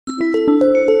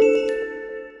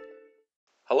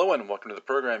Hello and welcome to the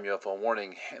program UFO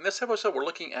Warning. In this episode we're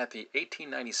looking at the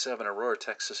 1897 Aurora,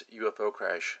 Texas UFO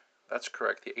crash. That's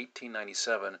correct, the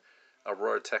 1897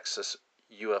 Aurora, Texas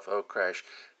UFO crash.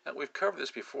 Now we've covered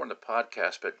this before in the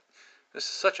podcast, but this is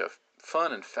such a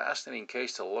fun and fascinating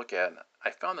case to look at.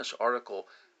 I found this article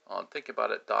on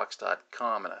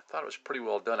thinkaboutitdocs.com and I thought it was pretty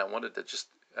well done. I wanted to just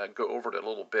go over it a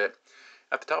little bit.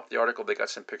 At the top of the article they got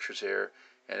some pictures here.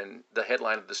 And the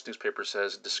headline of this newspaper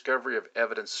says, Discovery of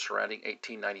Evidence Surrounding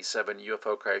 1897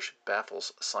 UFO Crash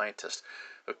Baffles Scientists.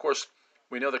 Of course,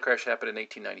 we know the crash happened in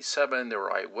 1897. There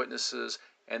were eyewitnesses.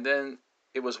 And then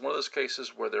it was one of those cases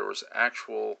where there was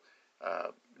actual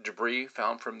debris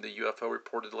found from the UFO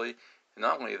reportedly. And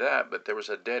not only that, but there was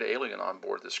a dead alien on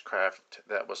board this craft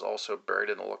that was also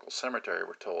buried in the local cemetery,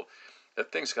 we're told.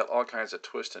 That things got all kinds of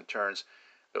twists and turns.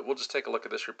 But we'll just take a look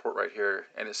at this report right here.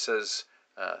 And it says...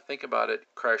 think about it,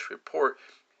 crash report.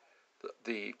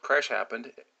 The crash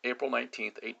happened April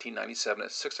 19th, 1897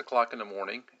 at 6 o'clock in the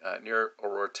morning near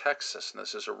Aurora, Texas. And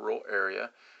this is a rural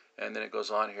area. And then it goes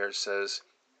on here, it says,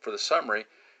 for the summary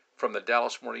from the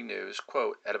Dallas Morning News,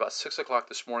 quote, at about 6 o'clock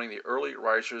this morning, the early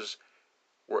risers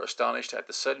were astonished at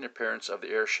the sudden appearance of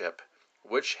the airship,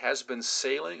 which has been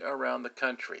sailing around the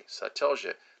country. So that tells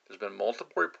you there's been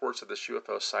multiple reports of this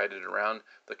UFO sighted around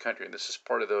the country. And this is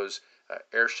part of those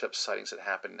airship sightings that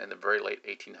happened in the very late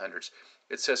 1800s.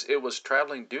 It says it was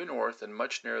traveling due north and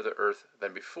much nearer the Earth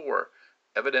than before.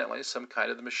 Evidently, some kind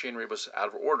of the machinery was out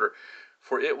of order,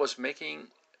 for it was making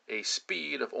a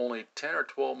speed of only 10 or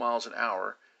 12 miles an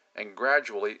hour and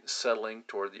gradually settling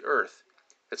toward the Earth.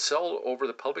 It sailed over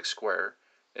the public square,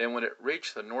 and when it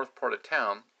reached the north part of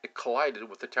town, it collided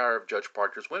with the tower of Judge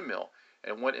Parker's windmill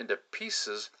and went into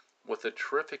pieces with a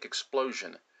terrific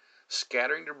explosion,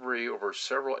 scattering debris over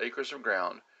several acres of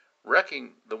ground,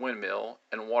 wrecking the windmill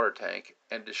and water tank,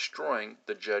 and destroying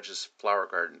the judge's flower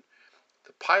garden.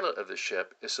 The pilot of the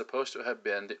ship is supposed to have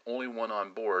been the only one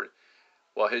on board.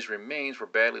 While his remains were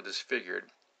badly disfigured,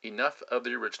 enough of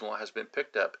the original has been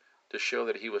picked up to show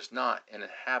that he was not an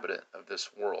inhabitant of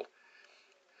this world.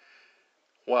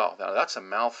 Wow, now that's a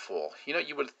mouthful. You know,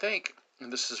 you would think,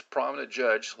 and this is a prominent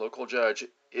judge, local judge,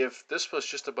 if this was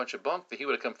just a bunch of bunk, that he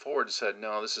would have come forward and said,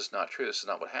 no, this is not true, this is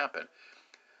not what happened.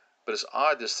 But it's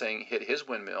odd this thing hit his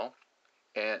windmill,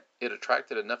 and it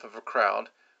attracted enough of a crowd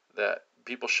that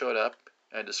people showed up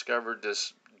and discovered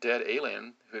this dead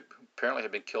alien who apparently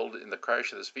had been killed in the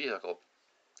crash of this vehicle.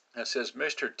 And it says,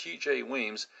 Mr. T.J.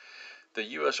 Weems, the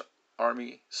U.S.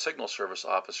 Army Signal Service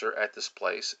officer at this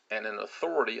place and an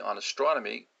authority on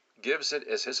astronomy, gives it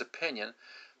as his opinion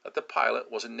that the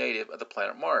pilot was a native of the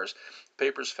planet Mars.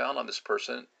 Papers found on his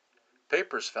person,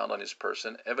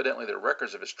 evidently the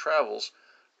records of his travels,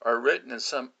 are written in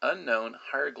some unknown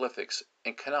hieroglyphics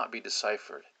and cannot be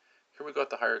deciphered. Here we go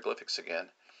with the hieroglyphics again.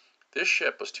 This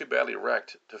ship was too badly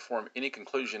wrecked to form any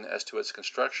conclusion as to its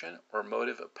construction or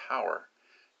motive of power.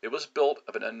 It was built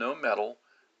of an unknown metal,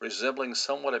 resembling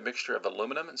somewhat a mixture of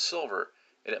aluminum and silver,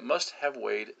 and it must have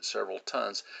weighed several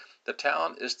tons. The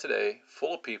town is today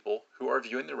full of people who are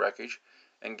viewing the wreckage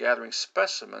and gathering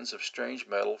specimens of strange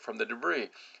metal from the debris.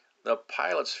 The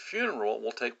pilot's funeral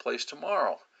will take place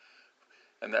tomorrow.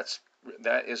 And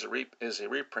that is a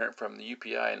reprint from the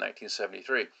UPI in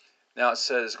 1973. Now it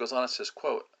says,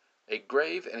 quote, a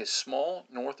grave in a small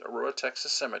North Aurora,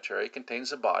 Texas cemetery contains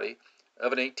the body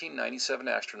of an 1897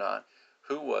 astronaut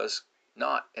who was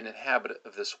not an inhabitant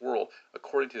of this world,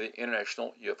 according to the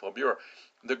International UFO Bureau.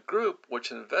 The group,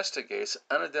 which investigates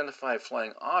unidentified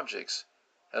flying objects,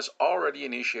 has already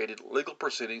initiated legal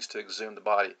proceedings to exhume the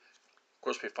body. Of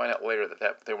course, we find out later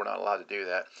that they were not allowed to do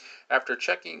that. After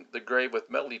checking the grave with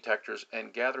metal detectors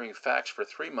and gathering facts for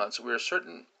 3 months,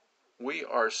 we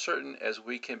are certain as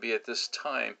we can be at this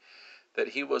time that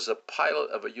he was a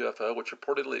pilot of a UFO which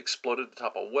reportedly exploded at the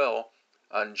top of a well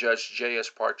on Judge J.S.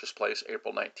 Parker's place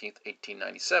April 19th,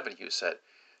 1897, Hughes said.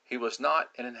 He was not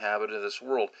an inhabitant of this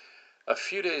world. A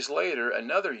few days later,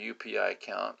 another UPI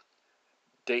account,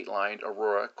 datelined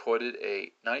Aurora, quoted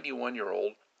a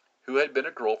 91-year-old who had been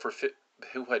a girl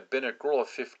of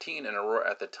 15 in Aurora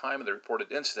at the time of the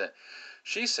reported incident.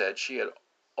 She said she had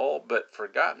all but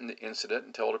forgotten the incident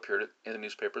until it appeared in the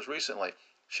newspapers recently.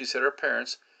 She said her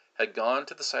parents had gone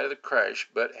to the site of the crash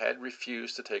but had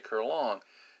refused to take her along.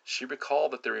 She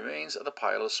recalled that the remains of the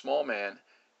pilot, a small man,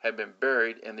 had been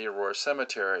buried in the Aurora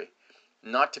cemetery.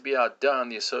 Not to be outdone,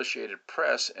 the Associated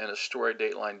Press and a story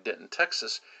dateline Denton,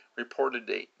 Texas, reported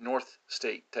a North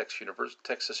State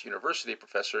Texas University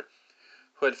professor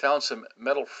who had found some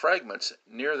metal fragments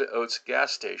near the Oates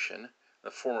gas station,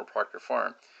 the former Parker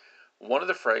farm. One of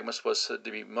the fragments was said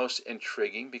to be most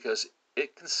intriguing because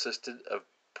it consisted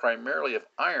primarily of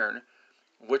iron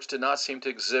which did not seem to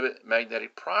exhibit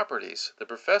magnetic properties. The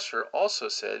professor also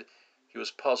said he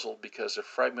was puzzled because the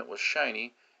fragment was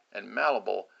shiny and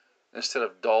malleable instead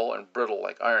of dull and brittle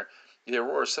like iron. The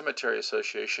Aurora Cemetery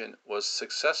Association was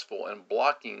successful in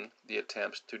blocking the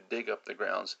attempts to dig up the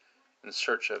grounds in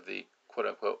search of the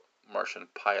quote-unquote Martian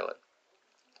pilot.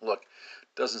 Look,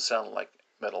 doesn't sound like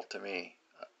metal to me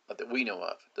that we know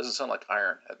of. Doesn't sound like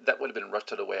iron. That would have been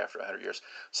rusted away after 100 years.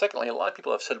 Secondly, a lot of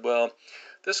people have said, well,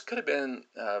 this could have been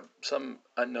some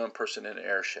unknown person in an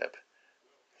airship.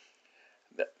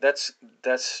 That's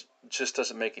just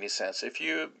doesn't make any sense. If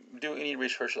you do any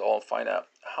research at all and find out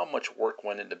how much work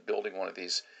went into building one of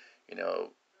these,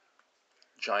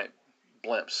 giant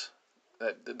blimps,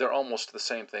 they're almost the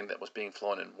same thing that was being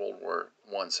flown in World War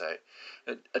I, say,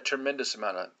 a tremendous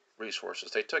amount of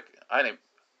resources. They took, I think,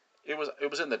 it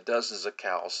was in the dozens of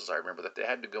cows, as I remember, that they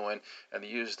had to go in and they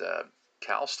used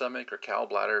cow stomach or cow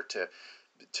bladder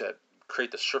to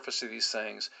create the surface of these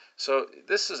things. So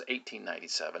this is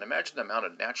 1897. Imagine the amount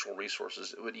of natural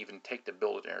resources it would even take to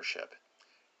build an airship.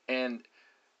 And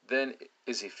then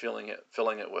is he filling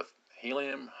it with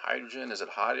helium, hydrogen? Is it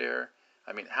hot air?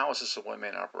 I mean, how is this a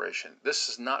one-man operation? This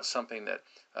is not something that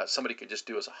somebody could just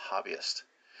do as a hobbyist.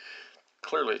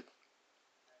 Clearly,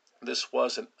 this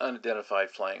was an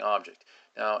unidentified flying object.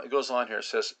 Now, it goes on here. It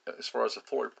says, as far as the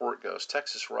full report goes,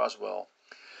 Texas Roswell,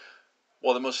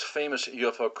 while the most famous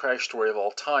UFO crash story of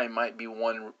all time might be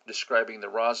describing the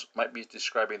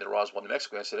Roswell, New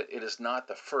Mexico incident, it is not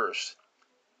the first.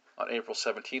 On April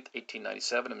 17,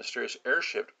 1897, a mysterious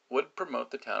airship would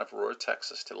promote the town of Aurora,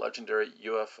 Texas, to legendary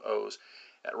UFOs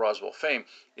at Roswell fame.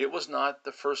 It was not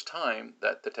the first time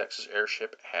that the Texas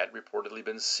airship had reportedly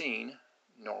been seen,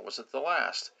 nor was it the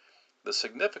last. The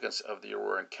significance of the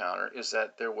Aurora encounter is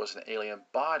that there was an alien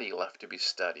body left to be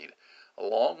studied,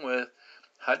 along with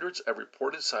hundreds of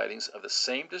reported sightings of the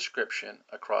same description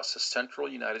across the central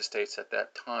United States at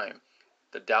that time.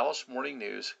 The Dallas Morning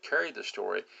News carried the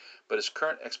story, but as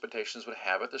current expectations would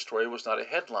have it, the story was not a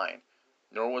headline,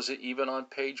 nor was it even on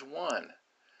page 1.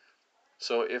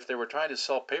 So if they were trying to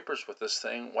sell papers with this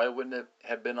thing, why wouldn't it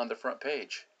have been on the front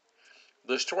page?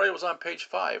 The story was on page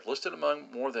 5, listed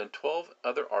among more than 12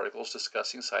 other articles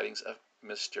discussing sightings of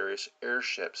mysterious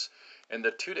airships. In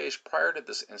the 2 days prior to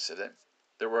this incident,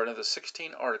 there were another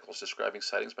 16 articles describing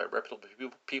sightings by reputable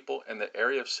people in the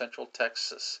area of central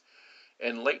Texas.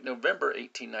 In late November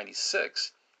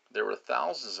 1896, there were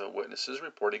thousands of witnesses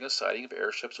reporting a sighting of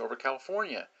airships over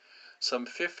California, some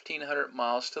 1,500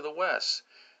 miles to the west.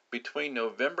 Between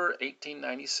November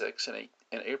 1896 and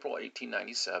April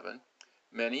 1897,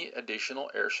 many additional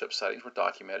airship sightings were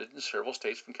documented in several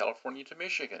states from California to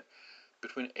Michigan.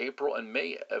 Between April and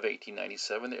May of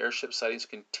 1897, the airship sightings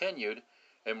continued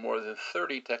in more than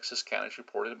 30 Texas counties,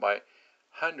 reported by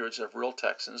hundreds of real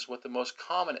Texans, with the most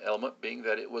common element being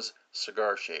that it was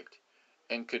cigar-shaped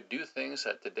and could do things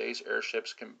that today's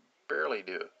airships can barely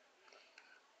do.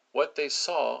 What they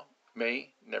saw may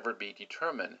never be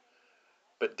determined,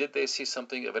 but did they see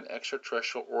something of an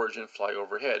extraterrestrial origin fly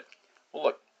overhead? Well,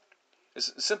 look,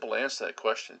 it's simple to answer that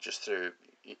question just through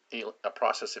a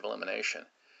process of elimination.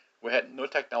 We had no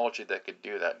technology that could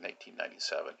do that in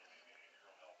 1897.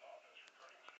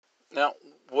 Now,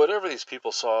 whatever these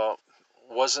people saw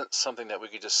wasn't something that we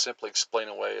could just simply explain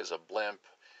away as a blimp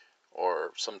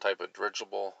or some type of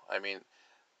dirigible. I mean,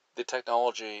 the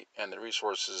technology and the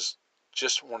resources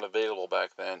just weren't available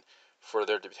back then for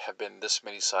there to have been this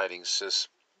many sightings.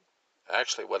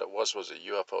 Actually, what it was a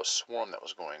UFO swarm that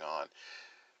was going on.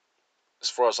 As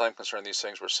far as I'm concerned, these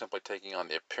things were simply taking on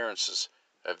the appearances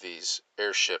of these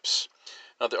airships.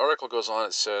 Now, the article goes on,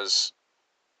 it says,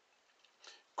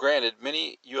 granted,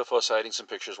 many UFO sightings and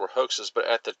pictures were hoaxes, but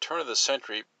at the turn of the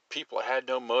century, people had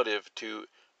no motive to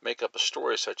make up a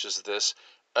story such as this,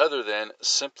 other than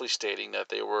simply stating that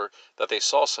they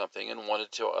saw something and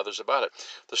wanted to tell others about it.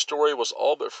 The story was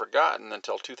all but forgotten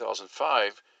until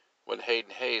 2005, when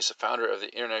Hayden Hayes, the founder of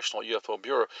the International UFO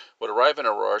Bureau, would arrive in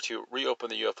Aurora to reopen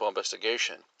the UFO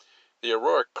investigation. The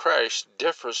Aurora crash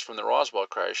differs from the Roswell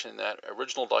crash in that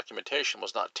original documentation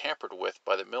was not tampered with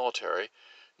by the military,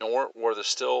 nor were the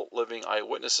still living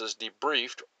eyewitnesses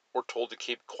debriefed or told to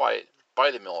keep quiet by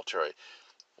the military.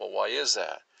 Well, why is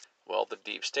that? Well, the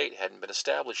deep state hadn't been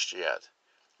established yet.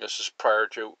 This was prior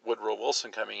to Woodrow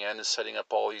Wilson coming in and setting up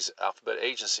all these alphabet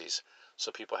agencies,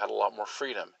 so people had a lot more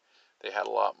freedom. They had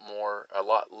a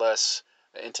lot less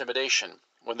intimidation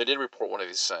when they did report one of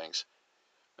these things.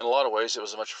 In a lot of ways, it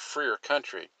was a much freer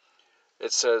country.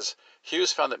 It says,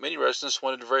 Hughes found that many residents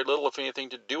wanted very little, if anything,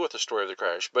 to do with the story of the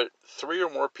crash, but 3 or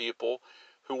more people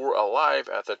who were alive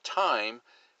at the time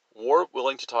were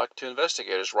willing to talk to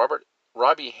investigators. Robert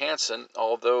Robbie Hansen,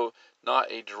 although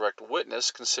not a direct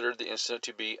witness, considered the incident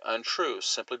to be untrue,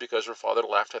 simply because her father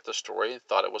laughed at the story and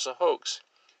thought it was a hoax.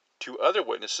 Two other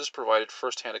witnesses provided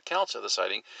first-hand accounts of the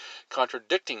sighting,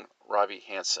 contradicting Robbie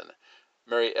Hansen.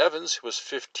 Mary Evans, who was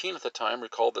 15 at the time,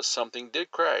 recalled that something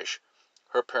did crash.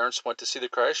 Her parents went to see the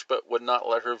crash but would not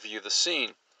let her view the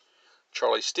scene.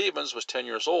 Charlie Stevens was 10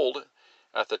 years old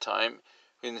at the time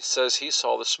and says he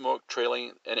saw the smoke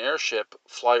trailing an airship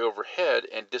fly overhead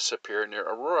and disappear near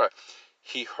Aurora.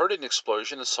 He heard an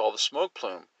explosion and saw the smoke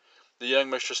plume. The young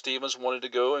Mr. Stevens wanted to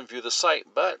go and view the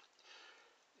sight, but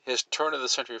his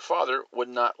turn-of-the-century father would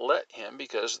not let him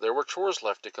because there were chores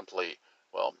left to complete.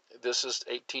 Well, this is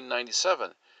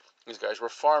 1897. These guys were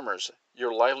farmers.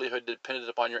 Your livelihood depended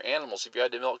upon your animals. If you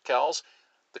had to milk cows,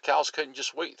 the cows couldn't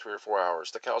just wait 3 or 4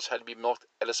 hours. The cows had to be milked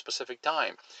at a specific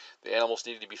time. The animals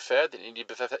needed to be fed.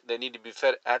 They needed to be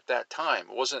fed at that time.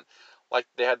 It wasn't like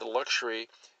they had the luxury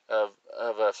of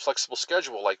a flexible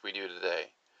schedule like we do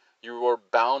today. You were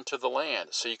bound to the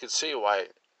land, so you could see why.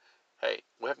 Hey,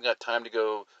 we haven't got time to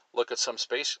go look at some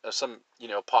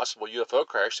possible UFO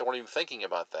crash. They weren't even thinking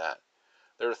about that.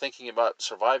 They were thinking about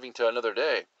surviving to another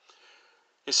day.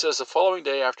 He says the following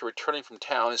day, after returning from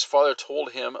town, his father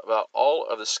told him about all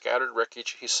of the scattered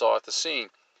wreckage he saw at the scene.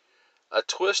 A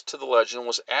twist to the legend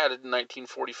was added in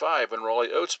 1945 when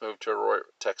Raleigh Oates moved to Aurora,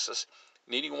 Texas.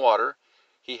 Needing water,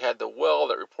 he had the well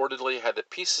that reportedly had the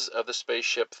pieces of the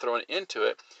spaceship thrown into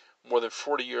it more than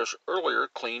 40 years earlier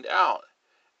cleaned out,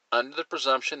 under the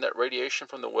presumption that radiation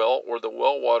from the well or the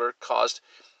well water caused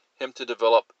him to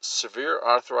develop severe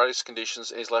arthritis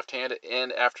conditions in his left hand,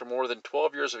 and after more than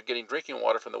 12 years of getting drinking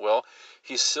water from the well,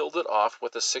 he sealed it off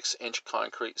with a 6-inch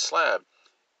concrete slab.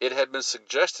 It had been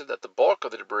suggested that the bulk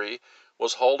of the debris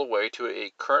was hauled away to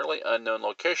a currently unknown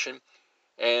location,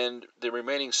 and the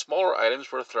remaining smaller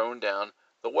items were thrown down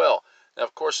the well. Now,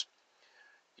 of course,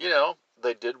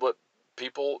 they did what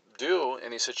people do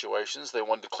in these situations. They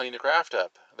wanted to clean the craft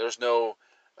up. There's no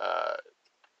uh,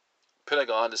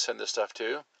 Pentagon to send this stuff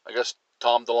to. I guess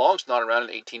Tom DeLonge's not around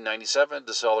in 1897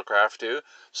 to sell the craft to.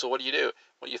 So what do?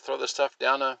 Well, you throw the stuff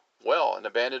down a well, an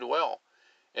abandoned well.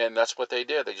 And that's what they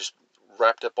did. They just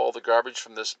wrapped up all the garbage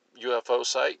from this UFO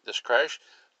site, this crash,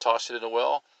 tossed it in a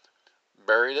well,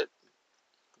 buried it.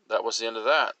 That was the end of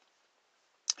that.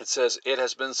 It says it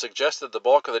has been suggested the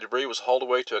bulk of the debris was hauled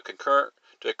away to a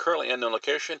currently unknown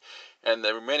location, and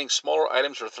the remaining smaller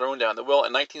items were thrown down the well.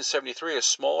 In 1973, a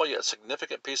small yet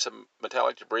significant piece of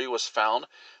metallic debris was found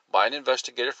by an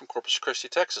investigator from Corpus Christi,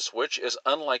 Texas, which is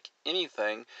unlike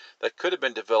anything that could have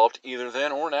been developed either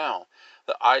then or now.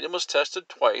 The item was tested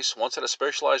twice, once at a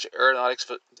specialized aeronautics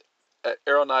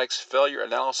failure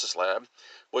analysis lab,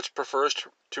 which prefers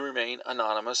to remain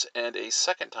anonymous, and a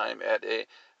second time at a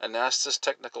Anastas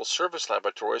Technical Service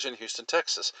Laboratories in Houston,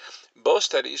 Texas. Both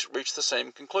studies reached the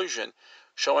same conclusion,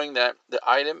 showing that the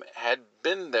item had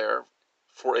been there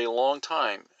for a long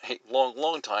time, and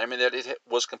that it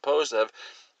was composed of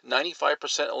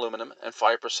 95% aluminum and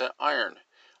 5% iron.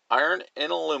 Iron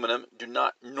and aluminum do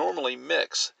not normally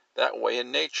mix that way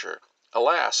in nature.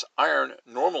 Alas, iron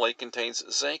normally contains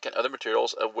zinc and other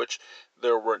materials of which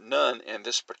there were none in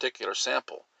this particular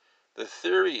sample. The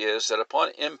theory is that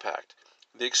upon impact,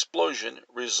 the explosion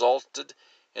resulted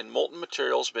in molten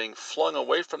materials being flung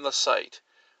away from the site.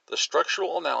 The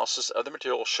structural analysis of the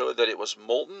material showed that it was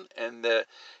molten and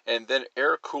then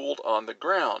air-cooled on the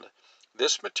ground.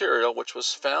 This material, which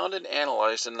was found and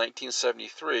analyzed in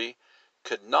 1973,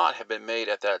 could not have been made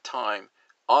at that time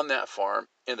on that farm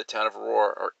in the town of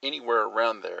Aurora or anywhere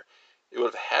around there. It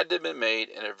would have had to have been made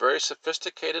in a very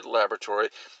sophisticated laboratory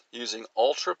using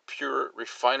ultra-pure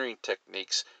refining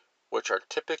techniques, which are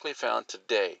typically found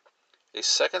today. A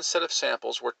second set of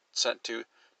samples were sent to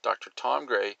Dr. Tom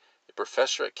Gray, a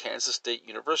professor at Kansas State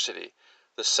University.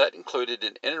 The set included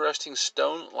an interesting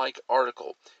stone-like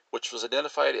article, which was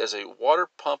identified as a water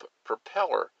pump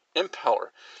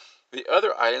impeller. The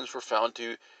other items were found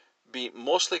to be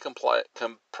mostly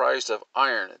comprised of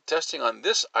iron. Testing on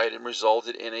this item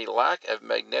resulted in a lack of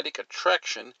magnetic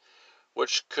attraction,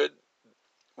 which could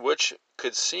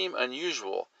seem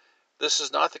unusual. This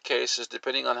is not the case, as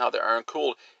depending on how the iron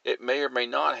cooled, it may or may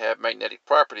not have magnetic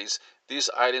properties. These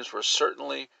items were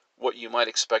certainly what you might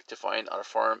expect to find on a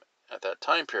farm at that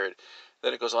time period.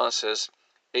 Then it goes on and says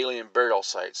alien burial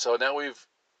site. So now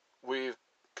we've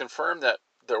confirmed that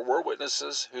there were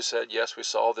witnesses who said, yes, we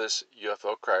saw this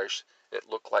UFO crash. It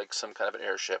looked like some kind of an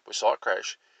airship. We saw it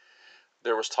crash.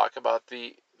 There was talk about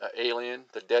the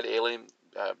dead alien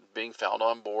being found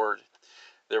on board.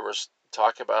 There was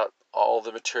talk about all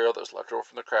the material that was left over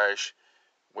from the crash.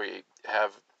 We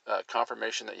have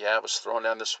confirmation that, yeah, it was thrown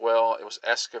down this well. It was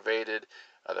excavated.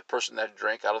 The person that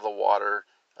drank out of the water,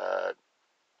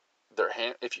 their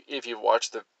hand. If you've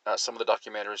watched some of the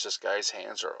documentaries, this guy's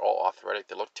hands are all arthritic.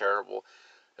 They look terrible.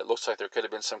 It looks like there could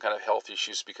have been some kind of health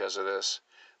issues because of this.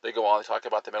 They go on to talk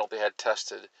about the metal they had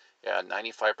tested. Yeah,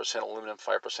 95% aluminum,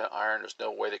 5% iron. There's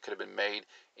no way they could have been made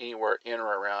anywhere in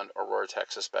or around Aurora,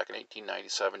 Texas, back in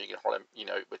 1897. You can hardly,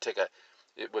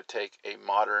 it would take a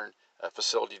modern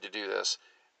facility to do this.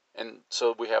 And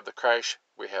so we have the crash,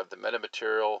 we have the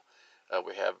metamaterial,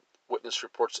 we have witness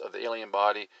reports of the alien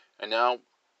body, and now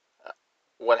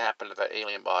what happened to that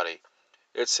alien body?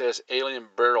 It says alien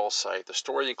burial site. The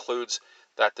story includes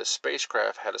that the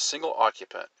spacecraft had a single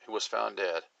occupant who was found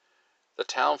dead. The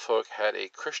townfolk had a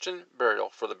Christian burial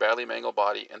for the badly mangled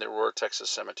body in the Aurora, Texas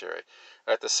cemetery.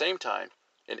 At the same time,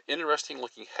 an interesting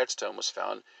looking headstone was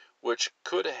found, which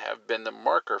could have been the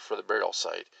marker for the burial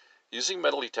site. Using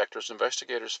metal detectors,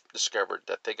 investigators discovered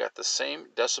that they got the same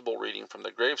decibel reading from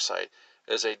the gravesite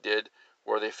as they did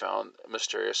where they found a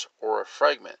mysterious Aurora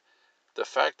fragment. The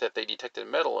fact that they detected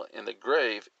metal in the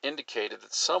grave indicated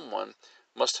that someone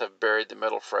must have buried the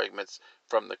metal fragments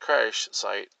from the crash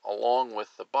site along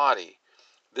with the body.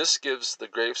 This gives the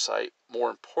grave site more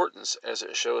importance as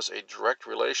it shows a direct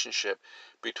relationship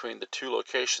between the two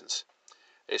locations.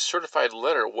 A certified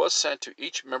letter was sent to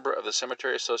each member of the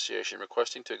Cemetery Association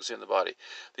requesting to exhume the body.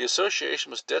 The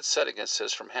association was dead set against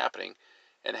this from happening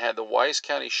and had the Wise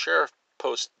County Sheriff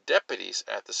post deputies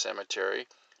at the cemetery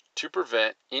to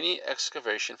prevent any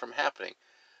excavation from happening.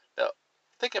 Now,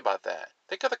 think about that.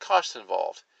 Think of the cost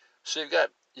involved. So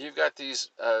you've got these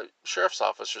sheriff's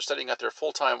officers sitting out there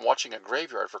full time watching a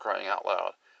graveyard, for crying out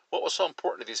loud. What was so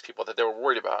important to these people that they were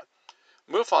worried about?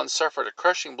 MUFON suffered a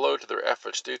crushing blow to their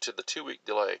efforts due to the 2-week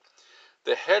delay.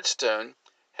 The headstone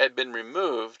had been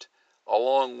removed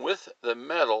along with the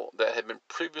metal that had been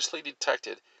previously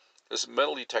detected, as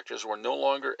metal detectors were no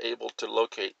longer able to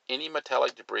locate any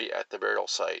metallic debris at the burial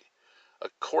site.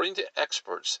 According to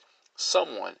experts,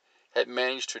 someone had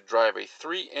managed to drive a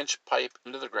 3-inch pipe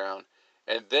into the ground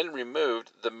and then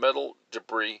removed the metal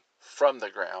debris from the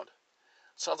ground.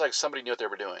 Sounds like somebody knew what they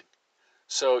were doing.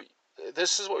 So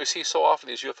this is what we see so often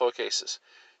in these UFO cases.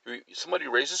 Somebody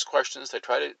raises questions, they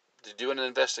try to do an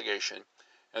investigation,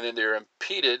 and then they're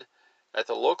impeded at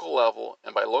the local level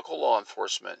and by local law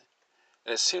enforcement,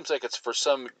 and it seems like it's for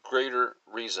some greater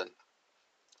reason.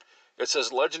 It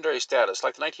says legendary status.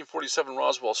 Like the 1947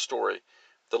 Roswell story,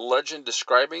 the legend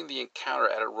describing the encounter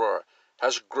at Aurora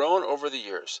has grown over the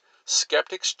years.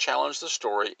 Skeptics challenge the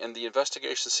story in the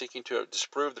investigation seeking to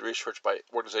disprove the research by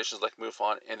organizations like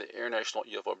MUFON and the International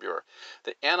UFO Bureau.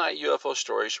 The anti-UFO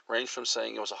stories range from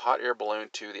saying it was a hot air balloon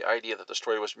to the idea that the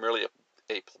story was merely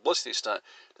a publicity stunt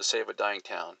to save a dying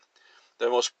town. The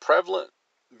most prevalent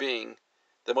being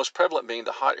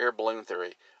the hot air balloon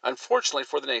theory. Unfortunately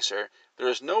for the naysayer, there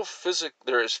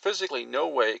is physically no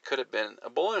way it could have been a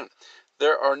balloon.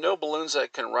 There are no balloons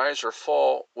that can rise or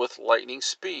fall with lightning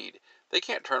speed. They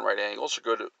can't turn right angles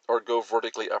or go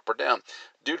vertically up or down.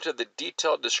 Due to the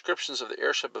detailed descriptions of the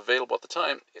airship available at the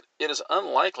time, it is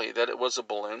unlikely that it was a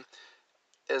balloon,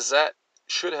 as that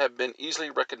should have been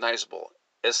easily recognizable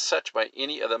as such by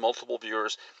any of the multiple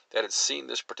viewers that had seen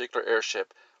this particular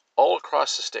airship all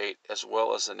across the state as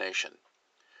well as the nation.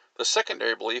 The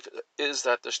secondary belief is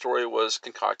that the story was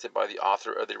concocted by the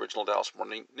author of the original Dallas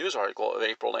Morning News article of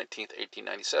April 19,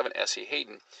 1897, S.E.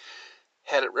 Hayden,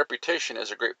 had a reputation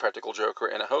as a great practical joker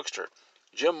and a hoaxer.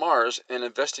 Jim Mars, an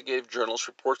investigative journalist,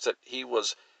 reports that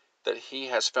he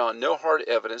has found no hard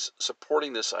evidence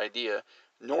supporting this idea,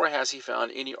 nor has he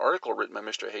found any article written by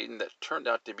Mr. Hayden that turned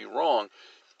out to be wrong.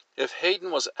 If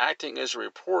Hayden was acting as a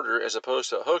reporter as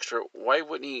opposed to a hoaxer, why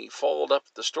wouldn't he followed up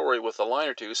the story with a line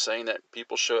or two saying that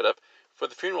people showed up for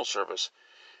the funeral service?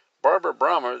 Barbara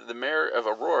Brahmer, the mayor of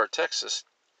Aurora, Texas,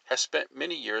 has spent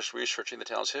many years researching the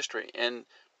town's history and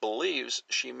believes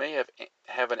she may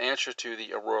have an answer to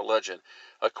the Aurora legend.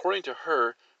 According to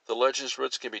her, the legend's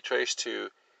roots can be traced to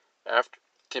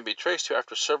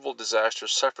after several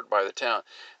disasters suffered by the town.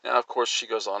 Now, of course, she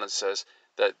goes on and says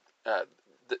that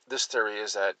this theory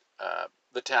is that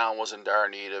the town was in dire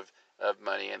need of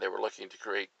money and they were looking to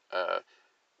create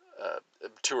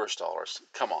tourist dollars.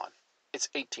 Come on. It's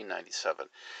 1897.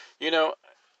 You know,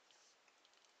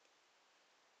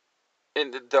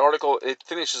 in the article, it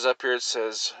finishes up here. It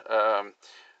says,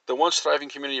 the once thriving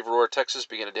community of Aurora, Texas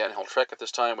began a downhill trek at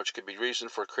this time, which could be reason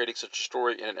for creating such a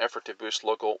story in an effort to boost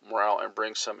local morale and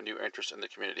bring some new interest in the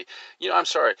community. I'm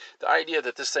sorry. The idea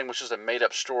that this thing was just a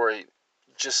made-up story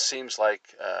just seems like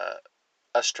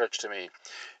a stretch to me.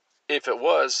 If it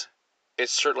was, it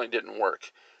certainly didn't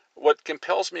work. What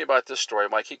compels me about this story,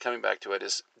 why I keep coming back to it,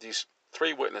 is these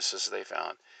three witnesses they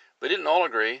found. They didn't all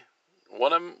agree.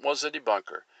 One of them was a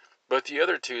debunker. But the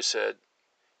other two said,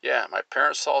 yeah, my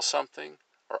parents saw something,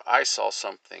 or I saw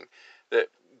something. That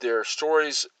their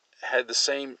stories had the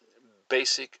same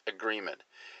basic agreement.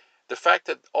 The fact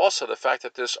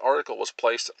that this article was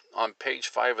placed on page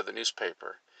 5 of the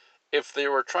newspaper. If they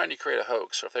were trying to create a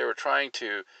hoax, or if they were trying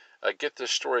to get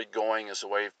this story going as a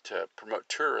way to promote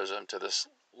tourism to this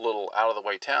little out of the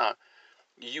way town,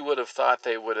 you would have thought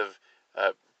they would have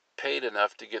uh, paid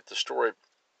enough to get the story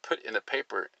put in the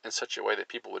paper in such a way that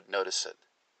people would notice it.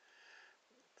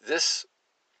 This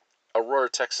Aurora,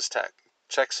 Texas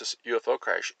UFO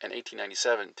crash in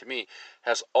 1897, to me,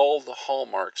 has all the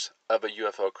hallmarks of a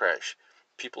UFO crash.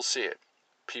 People see it,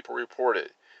 people report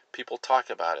it, people talk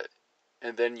about it,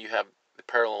 and then you have the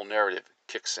parallel narrative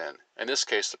kicks in. In this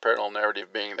case, the parallel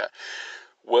narrative being that,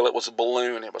 well, it was a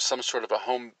balloon, it was some sort of a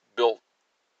home-built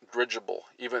dirigible,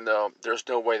 even though there's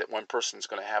no way that one person is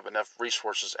going to have enough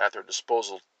resources at their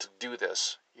disposal to do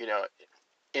this,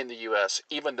 in the U.S.,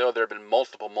 even though there have been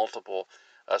multiple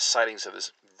sightings of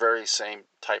this very same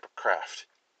type of craft.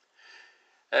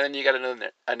 And then you got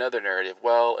another narrative.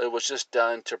 Well, it was just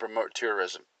done to promote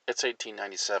tourism. It's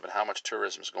 1897. How much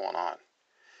tourism is going on?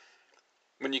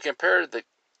 When you compare the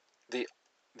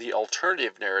the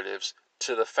alternative narratives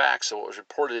to the facts of what was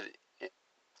reported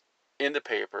in the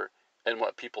paper and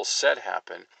what people said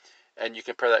happened, and you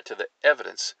compare that to the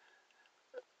evidence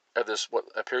of this, what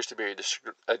appears to be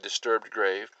a disturbed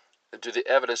grave, to the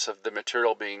evidence of the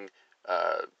material being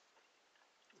uh,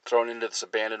 thrown into this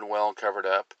abandoned well and covered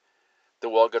up. The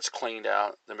well gets cleaned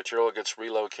out, the material gets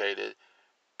relocated,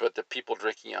 but the people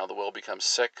drinking out of the well become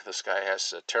sick. This guy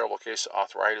has a terrible case of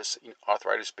arthritis.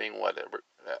 Arthritis being what,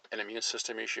 an immune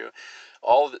system issue.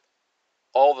 All the,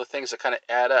 all the things that kind of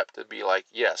add up to be like,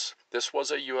 yes, this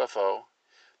was a UFO.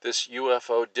 This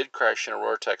UFO did crash in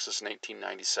Aurora, Texas in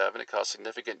 1897. It caused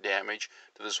significant damage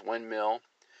to this windmill.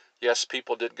 Yes,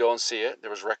 people did go and see it. There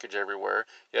was wreckage everywhere.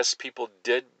 Yes, people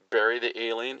did bury the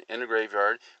alien in a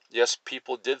graveyard. Yes,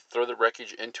 people did throw the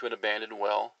wreckage into an abandoned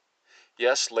well.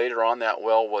 Yes, later on that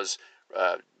well was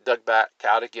dug back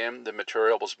out again. The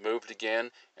material was moved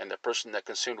again, and the person that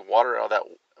consumed water out of that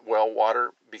well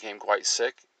water became quite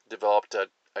sick, developed a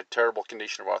terrible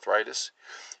condition of arthritis.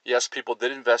 Yes, people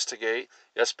did investigate.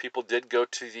 Yes, people did go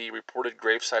to the reported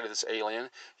gravesite of this alien.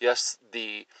 Yes,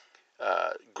 the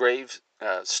grave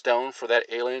stone for that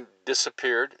alien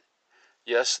disappeared.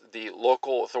 Yes, the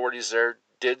local authorities there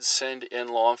did send in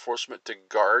law enforcement to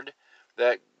guard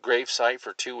that grave site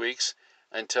for 2 weeks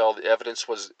until the evidence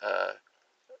was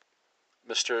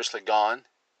mysteriously gone.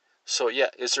 So, yeah,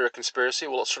 is there a conspiracy?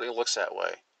 Well, it certainly looks that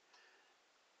way.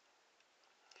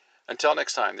 Until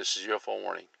next time, this is UFO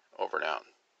Warning. Over and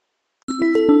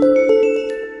out.